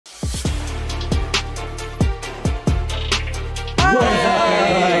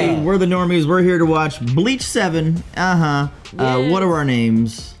We're the Normies. We're here to watch Bleach 7. Yes. What are our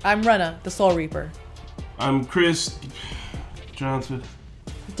names? I'm Rena, the Soul Reaper. I'm Chris Johnson.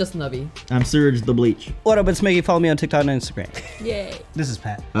 Just Nubby. I'm Surge the Bleach. What up, it's Miggy. Follow me on TikTok and Instagram. Yay. This is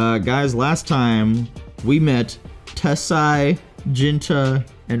Pat. Guys, last time we met Tessai, Jinta,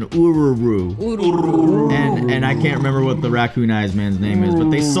 and Ururu. And I can't remember what the raccoon eyes man's name is, but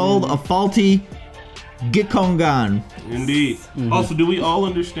they sold a faulty Gikongan. Indeed. Also, do we all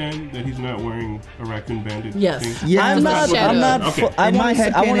understand that he's not wearing a raccoon bandit? Yes. Thing? Yeah, I'm not. Okay. In my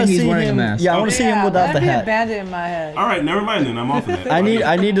head canon, he's wearing a mask. Yeah, I want to see him without the That'd be a hat. bandit in my head. All right, never mind then. I'm off of that.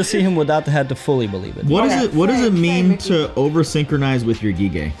 I need to see him without the hat to fully believe it. What does it mean to over synchronize with your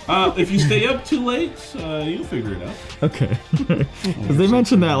Gige? If you stay up too late, you'll figure it out. Okay. Because they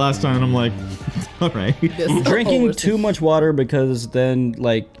mentioned that last time, and I'm like, all right. Drinking too much water because then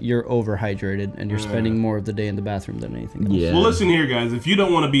like you're overhydrated and you're spending more of the day in the bathroom than anything else. Yeah. Well, listen here, guys. If you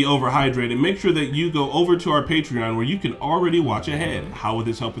don't want to be overhydrated, make sure that you go over to our Patreon where you can already watch ahead. How will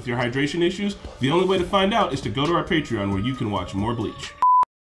this help with your hydration issues? The only way to find out is to go to our Patreon where you can watch more Bleach.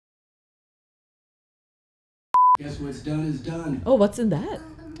 Guess what's done is done. Oh, what's in that?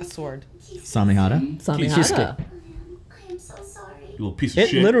 A sword. Samihara? Samihara. I'm so sorry. You little piece of It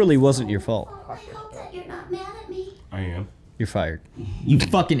shit. literally wasn't your fault. I hope that you're not mad at me. I am. You're fired. You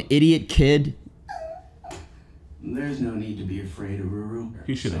fucking idiot kid. There's no need to be afraid of Ruru.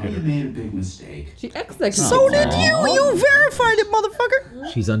 He should have hit You her. made a big mistake. She acts like So did you! You verified it,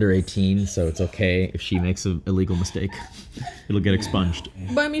 motherfucker! She's under 18, so it's okay if she makes an illegal mistake. It'll get expunged.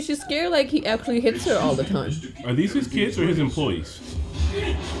 But I mean, she's scared like he actually hits her all the time. Are these his kids or his employees?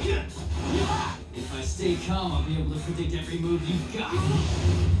 If I stay calm, I'll be able to predict every move you've got.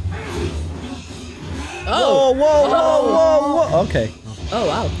 Oh, whoa. Okay. Oh,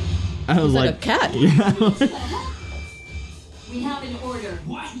 wow. I was He's like a cat. We have an order.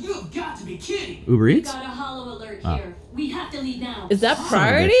 What? You've got to be kidding! Uber Eats? Got a hollow alert here. We have to leave now. Is that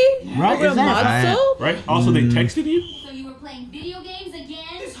priority? Right, Over is that Matzo? Right? Also, they texted you? So you were playing video games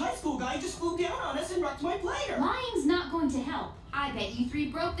again? This high school guy just flew down on us and wrecked my player! Lying's not going to help. I bet you three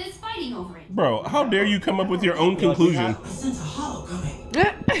broke this fighting over it. Bro, how dare you come up with your own conclusion? I sense a hollow coming.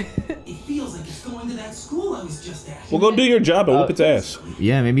 It feels like it's going to that school I was just at. Well, go do your job and whoop its ass.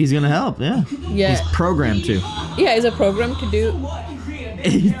 Yeah, maybe he's gonna help, yeah. Yeah. He's programmed to. Yeah, is a program to do.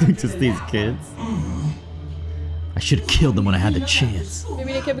 Just these kids. I should have killed them when I had the chance.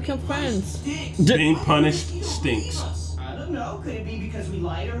 Maybe they can become friends. Being punished stinks. I don't know. Could it be because we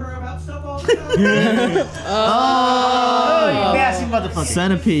lie to her about stuff all the time? Oh, you nasty motherfucker.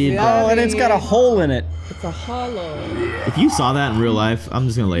 Centipede. Oh, and it's got a hole in it. It's a hollow. If you saw that in real life, I'm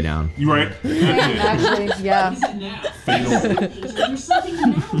just gonna lay down. You right? Actually, yeah. Fatal. There's something the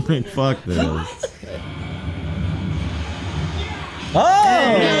matter. Like, fuck this.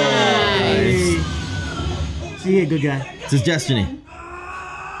 Oh! Nice. See ya, good guy. It's his destiny.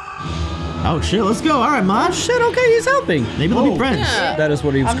 Oh shit, let's go. Alright, Mod. Shit, okay, he's helping. Maybe they'll be friends. Yeah. That is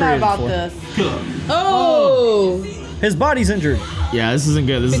what he was I'm not created about for. this. Oh! His body's injured. Yeah, this isn't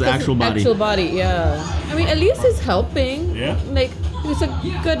good. This is Because actual it's body. Actual body, yeah. I mean, at least he's helping. Yeah. Like, he's a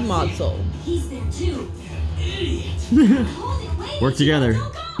good mod soul. He's there too. Work together.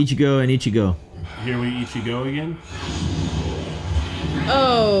 Ichigo and Ichigo. Here we Ichigo again.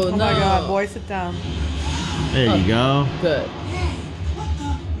 Oh, Oh no. my god, boy, sit down. There you go. Good.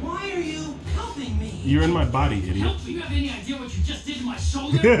 Why are you helping me? You're in my body, idiot. You have any idea what you just did to my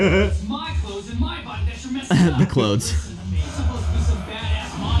shoulder? It's my clothes and my body that you're messing up. The clothes. Listen to me. It's supposed to be some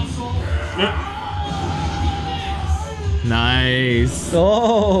badass console. Nice.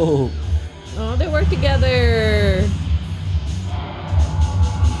 Oh! Oh, they work together.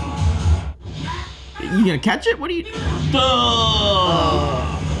 You gonna catch it? What are you?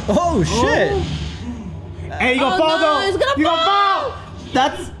 Oh, shit! Hey, you gonna Oh, fall no, though? it's gonna You gonna fall! fall?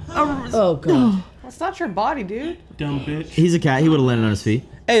 That's a... Oh, God. That's not your body, dude. Dumb bitch. He's a cat. He would have landed on his feet.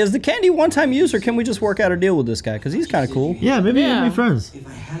 Hey, is the candy one-time use, or can we just work out a deal with this guy? Because he's kind of cool. Yeah, maybe Yeah. we'll be friends. If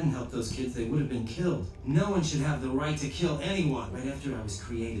I hadn't helped those kids, they would have been killed. No one should have the right to kill anyone. Right after I was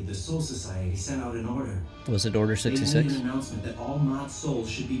created, the Soul Society sent out an order. Was it Order They made 66? an announcement that all mod souls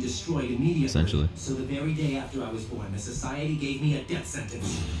should be destroyed immediately. Essentially. So the very day after I was born, the society gave me a death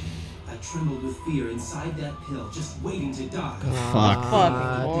sentence. I trembled with fear inside that pill, just waiting to die. Fuck.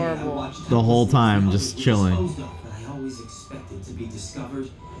 Fucking horrible. The whole time, just chilling. But I always expected to be discovered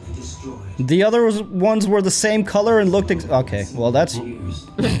and destroyed. The other ones were the same color and looked okay, well that's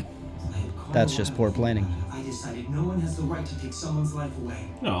just poor planning. I decided no one has the right to take someone's life away.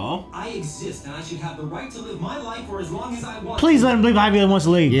 No. I exist and I should have the right to live my life for as long as I want. Please let him leave. I wants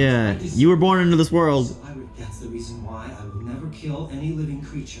to leave. Yeah, you were born into this world. That's the reason why I will never kill any living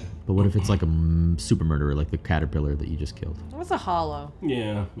creature. But what if it's like a super murderer, like the caterpillar that you just killed? What's a hollow?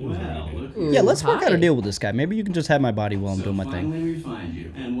 Yeah. Well, look who Yeah, let's work out a Hi. deal with this guy. Maybe you can just have my body while I'm so doing my thing. finally we find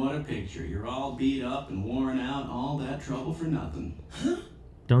you, and what a picture! You're all beat up and worn out, all that trouble for nothing.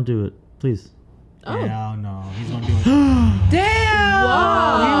 Don't do it, please. Oh. Hell no, he's gonna do it. Damn!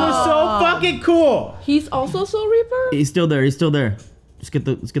 Wow. He was so fucking cool. He's also Soul Reaper? He's still there. He's still there. Let's get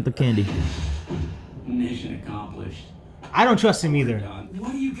the candy. Mission accomplished. I don't trust him either. Done.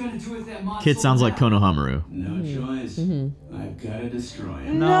 What are you gonna do with that monster? Kid sounds like Konohamaru. No choice. I've got to destroy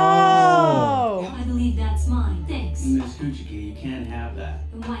him. No! I believe that's mine. Thanks. Miss Kuchiki, you can't have that.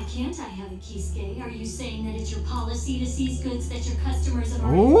 Why can't I have a kisuke? Are you saying that it's your policy to seize goods that your customers have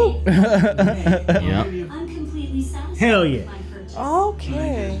Ooh. already paid? Yep. I'm completely satisfied Hell yeah. with my purchase. I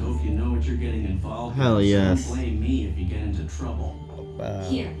Okay. just hope you know what you're getting involved Hell with. so yes. Don't blame me if you get into trouble.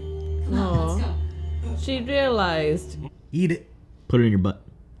 Here. Come on, let's go. She realized. Eat it. Put it in your butt.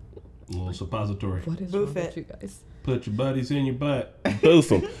 A little suppository. What is Boof wrong it. with you guys? Put your buddies in your butt. Boof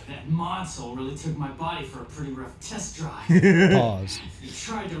them. That Monsole really took my body for a pretty rough test drive. Pause. You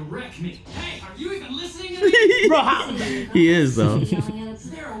tried to wreck me. Hey, are you even listening to me? He is though. Yelling at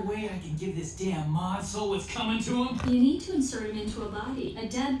Is there a way I can give this damn Monsole what's coming to him? You need to insert him into a body. A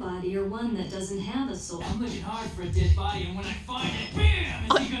dead body or one that doesn't have a soul. I'm looking hard for a dead body, and when I find it, bam!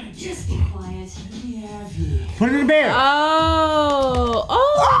 Is he gonna get Just be quiet. Let me have you. Put it in the bear. Oh!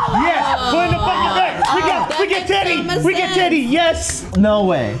 Yes. Put it in the fucking bear. We get Teddy. We get Teddy. Yes. No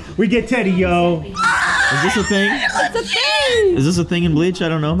way. We get Teddy, yo. Is this a thing? It's a thing! Is this a thing in Bleach I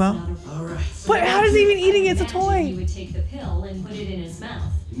don't know about? But how does he even eating it? It's a Imagine toy. He would take the pill and put it in his mouth.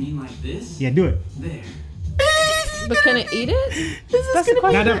 You mean like this? Yeah, do it. There. But can it eat it? That's the Now,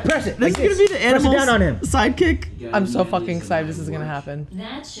 question. now press it. This Like is gonna be the Press it animal's down on him. sidekick. You gotta I'm so admit, fucking this excited this might is gonna work. happen.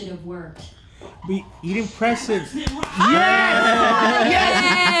 That should have worked. We eat and press it.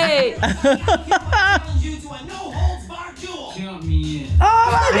 Hey! Challenge you to a no-holds-barred duel. Count me in.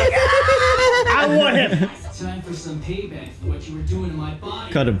 I want him. Time for some payback for what you were doing to my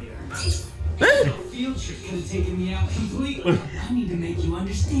body. Cut him. A field trip could have taken me out completely. I need to make you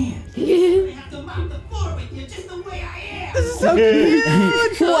understand. I have to mop the floor with you just the way I am.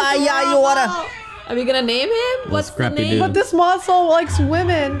 Why, yeah, you wanna? Are we gonna name him? What's the scrappy name? dude. But this Monsole likes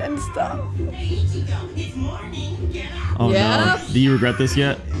women and stuff. Hey, Ichigo, it's morning. Get up. Oh Yeah. no. Do you regret this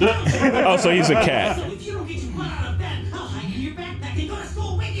yet? Oh, so he's a cat. So if you don't get your butt out of bed, I'll hide in your backpack and go to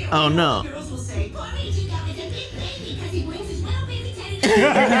school with you. Oh no. Girls will say, poor Ichigo is a big baby because he brings his little baby teddy.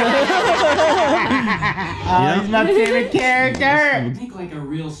 He's my favorite character. Think like a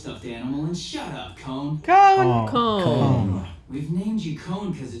real stuffed animal and shut up, Cone. Cone. Cone. We've named you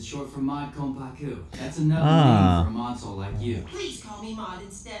Cone because it's short for Mod Konpaku. That's another Ah. name for a Monsole like you. Please call me Mod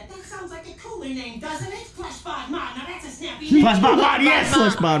instead. That sounds like a cooler name, doesn't it? Fleshbot Mod. Now that's a snappy name. Plus my body, yes.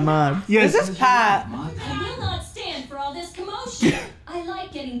 Flesh bod mod. Yes. Is this Pat? Mod I will not stand for all this commotion. I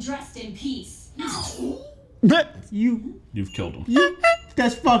like getting dressed in peace. You. You've killed him.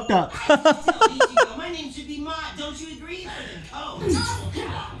 That's fucked up. Tell Ichigo, my name should be Mod. Don't you agree?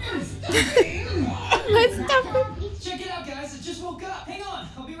 Check it out, guys. I just woke up. Hang on.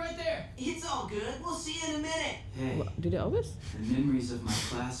 I'll be right there. It's all good. We'll see you in a minute. Hey, Do they always? the memories of my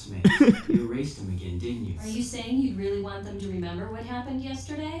classmates. You erased them again, didn't you? Are you saying you'd really want them to remember what happened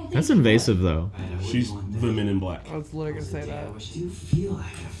yesterday? That's invasive though. I wouldn't She's want that. the Men in Black. I was literally gonna say I that. wish you feel like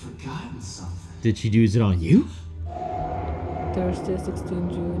I've forgotten something. Did she use it on you? Thursday, 16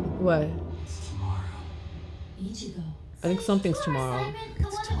 June. What? It's tomorrow. Ichigo. I think something's tomorrow. The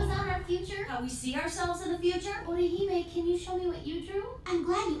one that was on our future? How we see ourselves in the future? Orihime, can you show me what you drew? I'm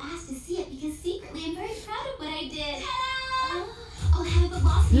glad you asked to see it because secretly I'm very proud of what I did. Ta-da! I'll have it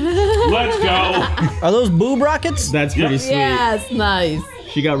lost. Let's go. Are those boob rockets? That's pretty sweet. Yes, nice.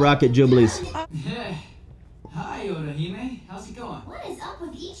 She got rocket jublies. Hey. Hi, Orihime. How's it going? What is up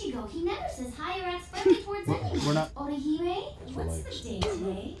with Ichigo? He never says hi or acts friendly towards anyone. We're not. Orihime, what's the date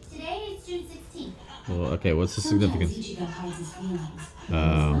today? Today is June 16th. Well, okay, what's the significance? Ichigo hides his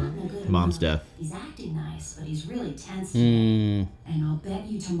feelings. Mom's death. He's acting nice, but he's really tense. Hmm. And I'll bet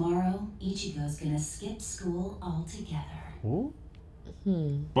you tomorrow, Ichigo's gonna skip school altogether.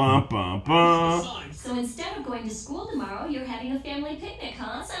 Bum, bum, bum. So instead of going to school tomorrow, you're having a family picnic,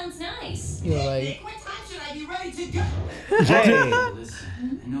 huh? Sounds nice. You're right. What time should I be ready to go? Hey.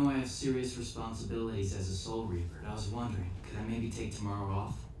 Listen, I know I have serious responsibilities as a Soul Reaper, and I was wondering, could I maybe take tomorrow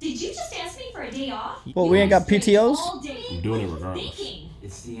off? Did you just ask me for a day off? Well, we ain't got PTOs? All day I'm doing it with regardless. thinking.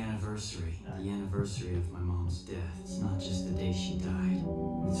 It's the anniversary. The anniversary of my mom's death. It's not just the day she died.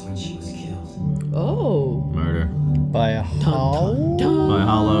 It's when she was killed. Oh. Murder. By a hollow? By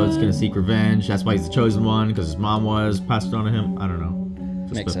Hollow, it's gonna seek revenge. That's why he's the chosen one, because his mom was passed on to him. I don't know.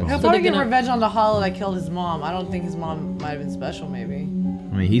 Just Makes spitball. He'll So probably they're get gonna- revenge on the Hollow that killed his mom. I don't think his mom might have been special, maybe.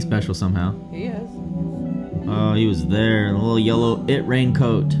 I mean, he's special somehow. He is. Oh, he was there in a little yellow it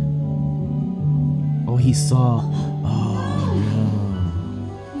raincoat. Oh, he saw. Oh, no.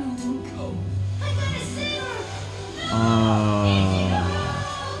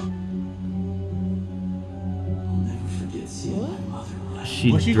 I'll never forget seeing my mother alive.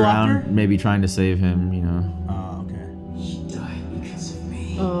 She Was she go after? drowned, maybe trying to save him, you know. Oh, okay. She died because of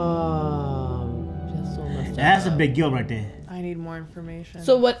me. That's so messed up. That's a big guilt right there. I need more information.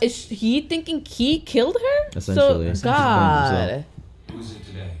 So what is he thinking? He killed her? Essentially. So God. Who is it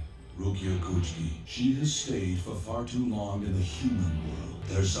today? Rukia Kuchiki. She has stayed for far too long in the human world.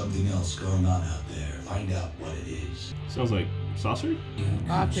 There's something else going on out there. Find out what it is. Sounds like sorcery.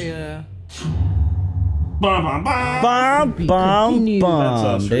 Gotcha. Bum, bum, bum. Bomb, bomb, That's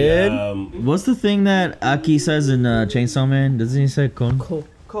bomb, sorcery. dude. What's the thing that Aki says in Chainsaw Man? Doesn't he say kon? Cool.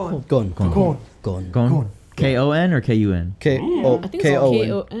 Gun. Kon? K-O-N or K-U-n? K-O, I think it's K-O-N.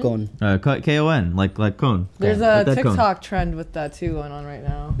 K-O-N. Gun. K-O-N, like cone. There's Like a that cone. TikTok trend with that too going on right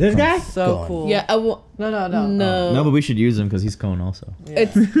now. This guy? So Gone. cool. Yeah, No. No, but we should use him because he's cone also.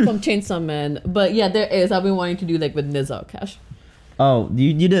 it's from Chainsaw Man. But yeah, there is. I've been wanting to do like with Nizar Cash. Oh,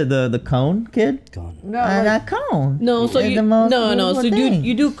 you did the cone kid? Gun. No, like, cone. No, so It's you the most no. beautiful So thing.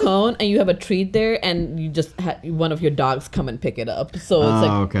 you do cone and you have a treat there, and you just one of your dogs come and pick it up. So it's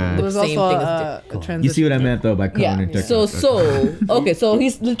like okay. the there's same also thing as a transition. You see what I meant though by cone yeah. and So TikTok. soul. Okay, so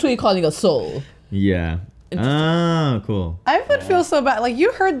he's literally calling a soul. Yeah. Oh, cool. I would feel so bad. Like,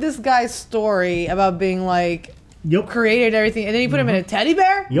 you heard this guy's story about being like Yep. created everything, and then you put him in a teddy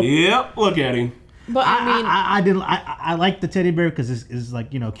bear. Yep. Yep. Look at him. But I mean, I didn't. I like the teddy bear because it's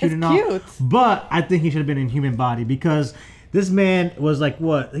like, you know, cute It's and all. cute. But I think he should have been in human body because this man was like,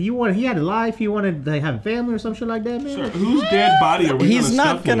 what he wanted. He had a life. He wanted to have a family or some shit like that, man. Sir, whose dead body are we He's gonna not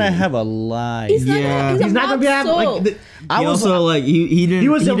stuff him gonna in? have a life. he's not, Yeah. he's He's not gonna be able able like. He also like he didn't He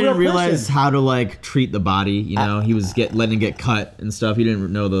was a didn't real realize person. how to like treat the body. You know, he was letting it get cut and stuff. He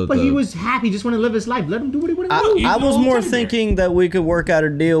didn't know the. But he was happy. Just want to live his life. Let him do what he wanted to do. He's I an was old more teddy bear. thinking that we could work out a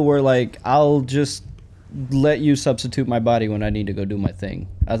deal where like I'll just let you substitute my body when I need to go do my thing.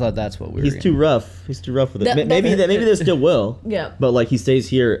 I thought that's what we were. He's too rough. He's too rough with it. That- maybe there still will. Yeah. But like he stays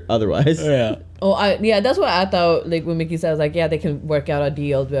here otherwise. Yeah. Oh, that's what I thought. Like when Mickey says, like, yeah, they can work out a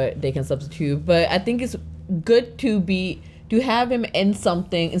deal where they can substitute. But I think it's good to have him in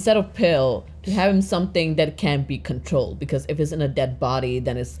something instead of pill. To have him something that can be controlled, because if it's in a dead body,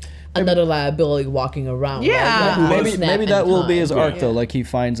 then it's another liability walking around. Yeah. Like, Maybe snap maybe in that will be time. his arc though. Like he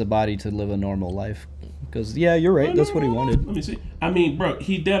finds a body to live a normal life. Because yeah, you're right. That's what he wanted. Let me see. I mean, bro,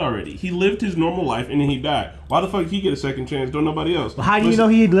 he dead already. He lived his normal life and then he died. Why the fuck did he get a second chance? Don't nobody else. How do you know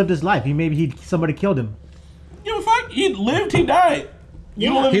he lived his life? Somebody killed him. Give a fuck. He lived. He died. You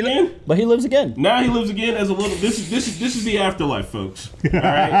don't live again. But he lives again. Now he lives again as a little. This is the afterlife, folks. All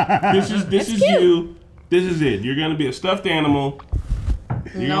right. This is you. This is it. You're gonna be a stuffed animal.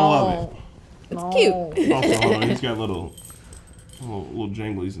 You're gonna love it. It's cute. Also, hold on, he's got little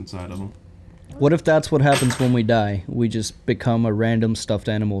janglies inside of him. What if that's what happens when we die? We just become a random stuffed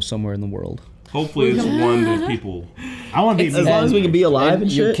animal somewhere in the world. Hopefully, it's one that people. I want to be. As long as we can be alive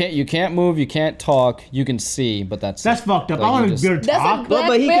and shit. You can't move, you can't talk, you can see, but that's fucked up. Like, I want you to be able to That's talk. a Black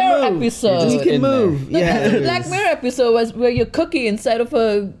but he can Mirror move. episode. He in can there. move. Yeah. The Black Mirror episode was where you're cookie inside of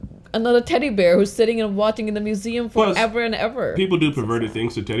another teddy bear who's sitting and watching in the museum Plus, forever and ever. People do perverted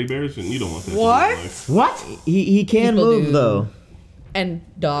things to teddy bears, and you don't want that. What? In your life. What? He can People move do. though. And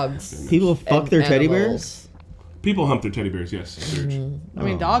dogs. People fuck and their teddy animals. bears. People hump their teddy bears. Yes, Serge. I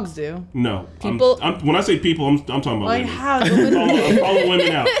mean, dogs do. No. People- When I say people, I'm talking about Like, women. how? I'm calling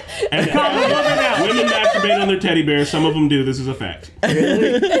women out. And women masturbate on their teddy bears. Some of them do. This is a fact.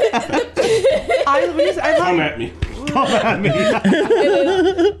 Come at me.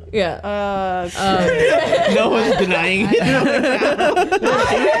 Yeah. No one's denying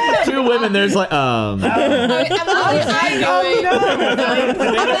it. Two women. There's like I'm not saying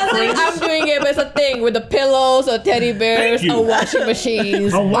I'm doing it, but it's a thing with the pillows or teddy bears Thank you. or washing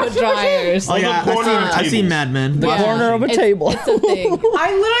machines or dryers. Oh yeah, corner of I've seen tables. Mad Men. the corner of a table. It's a thing.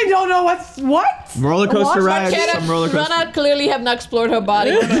 I literally don't know what. Roller coaster rides. Kenna, Some roller coaster. Rana clearly have not explored her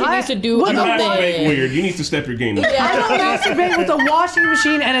body. She needs to do You other masturbate things. weird. You need to step your game up. I don't masturbate with a washing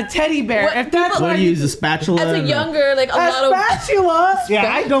machine and a teddy bear. What If that's What what do you use a spatula? As a younger, like a lot of spatula.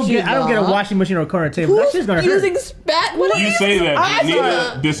 Yeah, I don't get. I don't get a washing machine or a corner table. That shit's gonna using hurt. spat? What You say that, but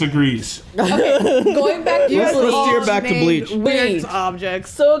Nina disagrees. Okay, going back to Let's steer back to Bleach. Bleach.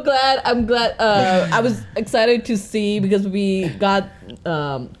 Objects. So glad. I'm glad. I was excited to see because we got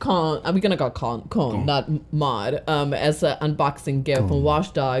Con. We gonna got Con, not Mod, as an unboxing gift from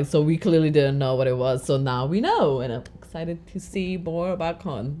Watchdog. So we clearly didn't know what it was. So now we know, and I'm excited to see more about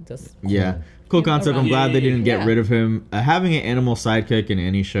Con. Just Yeah. Cool concept. I'm glad they didn't get Yeah. rid of him. Having an animal sidekick in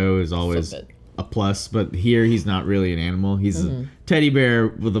any show is always good. a plus, but here he's not really an animal. He's a teddy bear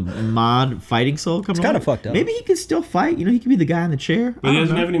with a mod fighting soul coming. It's kinda along. fucked up. Maybe he could still fight. You know, he could be the guy in the chair. But he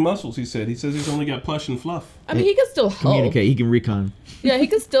doesn't have any muscles, he said. He says he's only got plush and fluff. I mean, he can still help. Communicate. He can recon. Yeah, he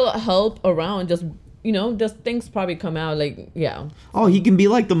can still help around. Just just things probably come out like Oh, he can be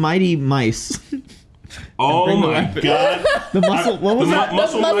like the mighty mice. Oh bring the my weapon. god. The muscle. What was that?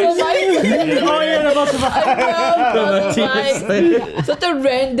 Muscle Muscle mice. mice. Oh yeah, the muscle mice. Muscle mice. Such a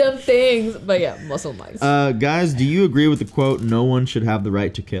random things, but yeah, muscle mice. Guys, do you agree with the quote? No one should have the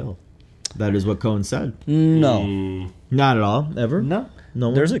right to kill. That is what Cohen said. No. Not at all. Ever. No. No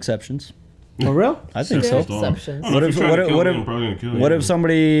one. There's exceptions. For real? I think There are so. exceptions. What if what if what if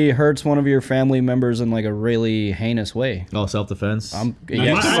somebody hurts one of your family members in like a really heinous way? Oh, self-defense.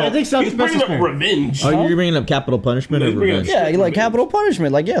 Yeah. I think He's self-defense bringing is up fair. revenge. Oh, you're bringing up capital punishment or He's bringing up revenge? Yeah, like capital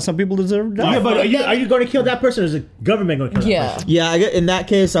punishment. Like, yeah, some people deserve to die. Yeah, but are you going to kill that person, or is the government going to kill that Yeah. person? Yeah, in that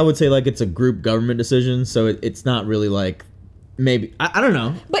case, I would say like it's a group government decision, so it's not really like maybe I don't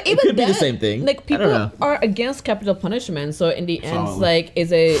know. But it even could be the then, same thing. Like I don't know. people are against capital punishment. So in the end, it's Solid. like, is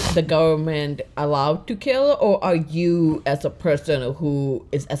the government allowed to kill, or are you as a person who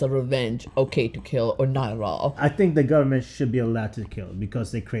is as a revenge okay to kill, or not at all? I think the government should be allowed to kill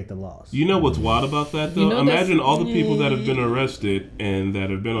because they create the laws. You know what's wild about that, though? You know Imagine that's- all the people that have been arrested and that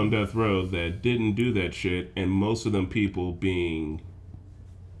have been on death row that didn't do that shit, and most of them people being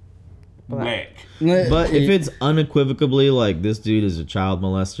whack. But if it's unequivocally like this dude is a child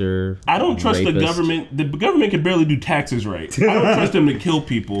molester, I don't trust the rapist. government. The government can barely do taxes right. I don't trust them to kill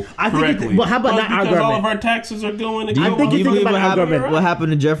people I think correctly. well, how about But not our because all government? of our taxes are going to Do you, go think do on- you think believe about what our happened? government. What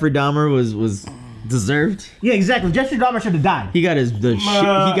happened to Jeffrey Dahmer was deserved? Yeah, exactly. Jeffrey Dahmer should have died. He got he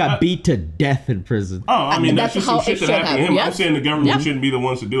got beat to death in prison. Oh, I mean, that's that's just some how shit it that should happened to him. happen, I'm yes. saying the government Yep. shouldn't be the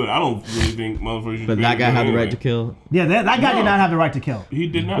ones to do it. I don't really think motherfuckers should But be that able guy do it had the right anyway. to kill. Yeah, that guy did not have the right to kill. He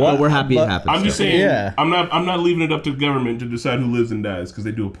did not. But we're happy but- it happened. I'm just so. saying. Yeah. I'm not leaving it up to the government to decide who lives and dies because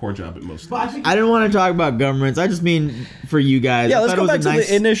they do a poor job at most things. I didn't want to talk about governments. I just mean for you guys. Yeah, I let's thought go it was back a to nice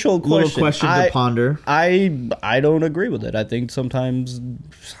the initial little question. question to ponder. I don't agree with it. I think sometimes,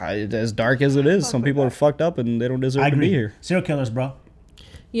 as dark as it is, some people are fucked up and they don't deserve I to agree. be here. Serial killers, bro.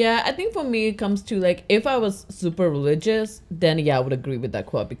 Yeah, I think for me it comes to like, if I was super religious, then yeah, I would agree with that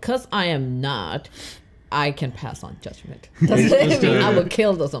quote. Because I am not, I can pass on judgment. Doesn't mean I would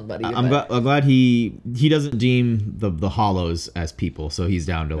kill somebody. I'm glad he doesn't deem the hollows as people, so he's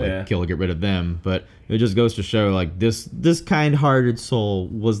down to like kill or get rid of them. But it just goes to show like this kind-hearted soul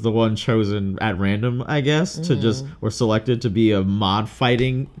was the one chosen at random, I guess, to just or selected to be a mod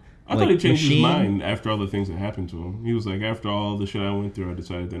fighting. I like, thought he changed machine. his mind after all the things that happened to him. He was like, after all the shit I went through, I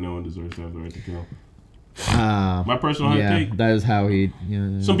decided that no one deserves to have the right to kill. My personal hot take. That is how he.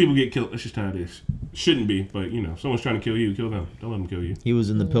 Some people get killed. That's just how it is. Shouldn't be, but you know, if someone's trying to kill you, kill them. Don't let them kill you. He was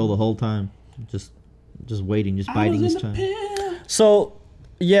in the pill the whole time, just waiting, just biding his time. So,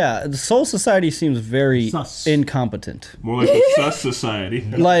 yeah, the Soul Society seems very Sus. incompetent. More like a sus society.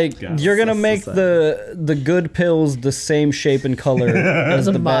 Like, God. you're gonna Sus make the good pills the same shape and color as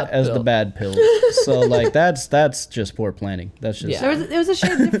a the bad as the pill. bad pills. So, like, that's just poor planning. That's just Yeah. It was a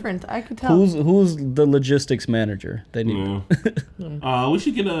shade different. I could tell. who's the logistics manager? They need. Yeah. We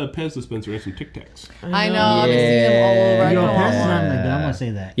should get a Pez dispenser and some Tic Tacs. I know. I've been seeing them all over. I Yo, know. Pez is not like that. I'm gonna say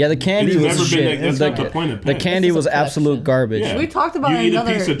that. Yeah, the candy It's was never shit. been. That's not the point of The Pez. candy It's was a absolute collection. garbage. Yeah. We talked about you it eat in a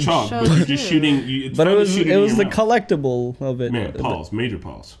other piece of chalk, shows, but you're just too. shooting. It's But fun it to was shoot it in was your the mouth. collectible of it. Man, pause. Major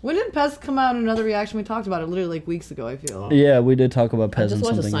pause. When did Pez come out in another reaction? We talked about it literally like weeks ago, I feel. Yeah, we did talk about I Pez just and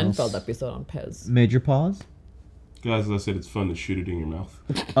watched a something Seinfeld else. episode on Pez. Major pause. Guys, as I said, it's fun to shoot it in your mouth.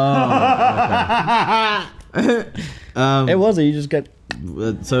 It wasn't. You just got.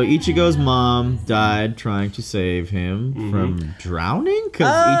 So Ichigo's mom died trying to save him from drowning because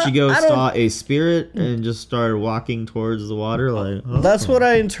Ichigo I don't- saw a spirit and just started walking towards the water. Like That's what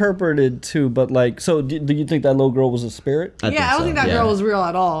I interpreted too. But like, so do you think that little girl was a spirit? I don't think that girl was real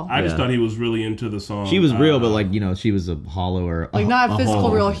at all. I just Yeah. thought he was really into the song. She was real, but like she was a hollow or Like not a physical,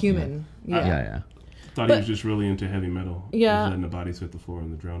 hollow. real human. Yeah, Yeah. yeah. Thought he was just really into heavy metal. Yeah. Just letting the bodies hit the floor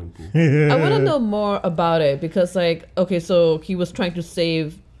in the drowning pool. I want to know more about it because, like, okay, so he was trying to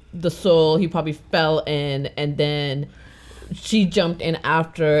save the soul. He probably fell in, and then she jumped in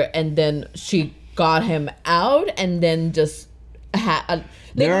after, and then she got him out, and then just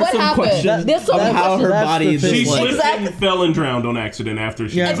There are what some happened? questions There's so of many how her questions. body is She just like. slipped and fell and drowned on accident after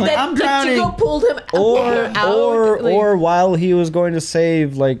she. Yeah, it's And like, then I'm drowning. Ichigo pulled him out. Or while he was going to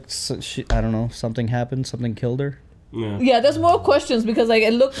save, like, I don't know, something happened, something killed her. Yeah, there's more questions because like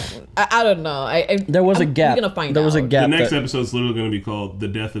it looked. I don't know. There was a gap. We're gonna find There was a out. gap. The next episode's literally going to be called "The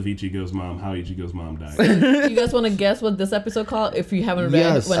Death of Ichigo's Mom." How Ichigo's mom died. You guys want to guess what this episode called? If you haven't read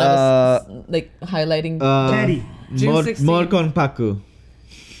Yes. when I was like highlighting Teddy. June 16. Morkon Paku.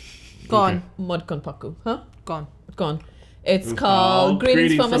 Gone. Modcon Paku, huh? Gone. Gone. It's called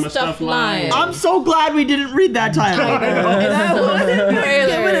Greetings from a Stuffed Lion. I'm so glad we didn't read that title.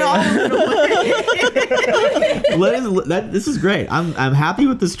 This is great. I'm happy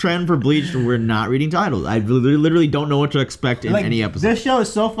with this trend for Bleach. We're not reading titles. I literally don't know what to expect in any episode. This show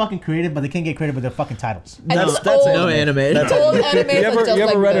is so fucking creative, but they can't get creative with their fucking titles. That's No anime. That's Old it. animes You are just ever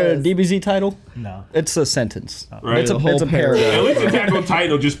like read a this. DBZ title? No. It's a sentence. Right. It's a whole paragraph. At least Attack on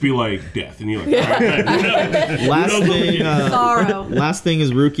Titan will just be like death, and you're like, all right. Last thing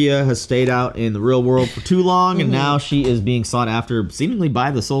is Rukia has stayed out in the real world for too long, and now she is being sought after, seemingly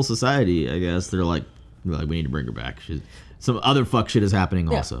by the Soul Society. I guess they're like we need to bring her back. Some other fuck shit is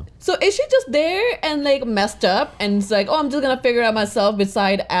happening also. So is she just there and like messed up and it's like, oh, I'm just gonna figure it out myself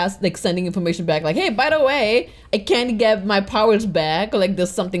beside as like sending information back like, hey, by the way, I can't get my powers back, or like there's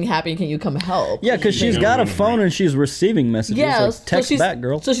something happening, can you come help? Yeah, because she's got a phone and she's receiving messages. Yeah, Like, text back,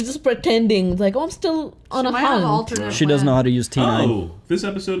 girl. So she's just pretending like, oh, I'm still on a might have an hunt. alternate She doesn't know how to use T9. Oh, this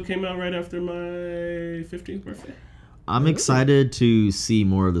episode came out right after my 15th birthday. I'm excited to see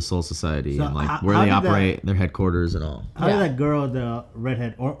more of the Soul Society So and like how- where how they did operate, their headquarters and all. How did that girl, the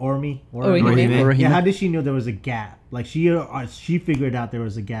redhead, Ormi? Orihime. Yeah, how did she know there was a gap? Like she figured out there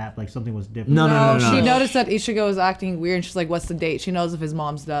was a gap, like something was different. No. She noticed that Ichigo was acting weird, and she's like, "What's the date?" She knows of his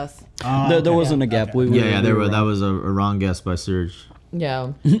mom's death. There wasn't a gap. Okay. That was a wrong guess by Surge.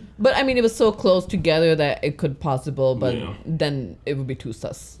 Yeah, but I mean, it was so close together that it could possible, but Yeah. then it would be too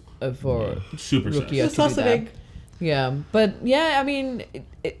sus for Super Rukia sus. to do that. Yeah, but yeah, I mean,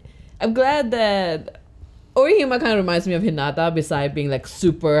 I'm glad that Orihime kind of reminds me of Hinata, besides being like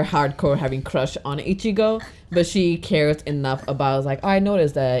super hardcore, having crush on Ichigo, but she cares enough about like, oh, I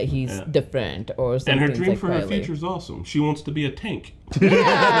noticed that he's different or something. And her dream like for her quietly. future is awesome. She wants to be a tank.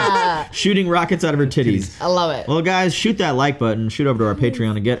 Yeah, Shooting rockets out of her titties. I love it. Well, guys, shoot that like button. Shoot over to our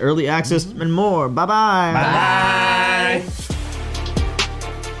Patreon to get early access and more. Bye-bye. Bye.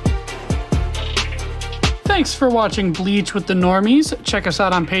 Thanks for watching Bleach with the Normies. Check us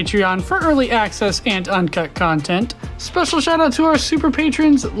out on Patreon for early access and uncut content. Special shout out to our super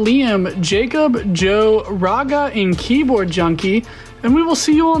patrons Liam, Jacob, Joe, Raga, and Keyboard Junkie. And we will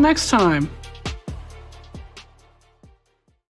see you all next time.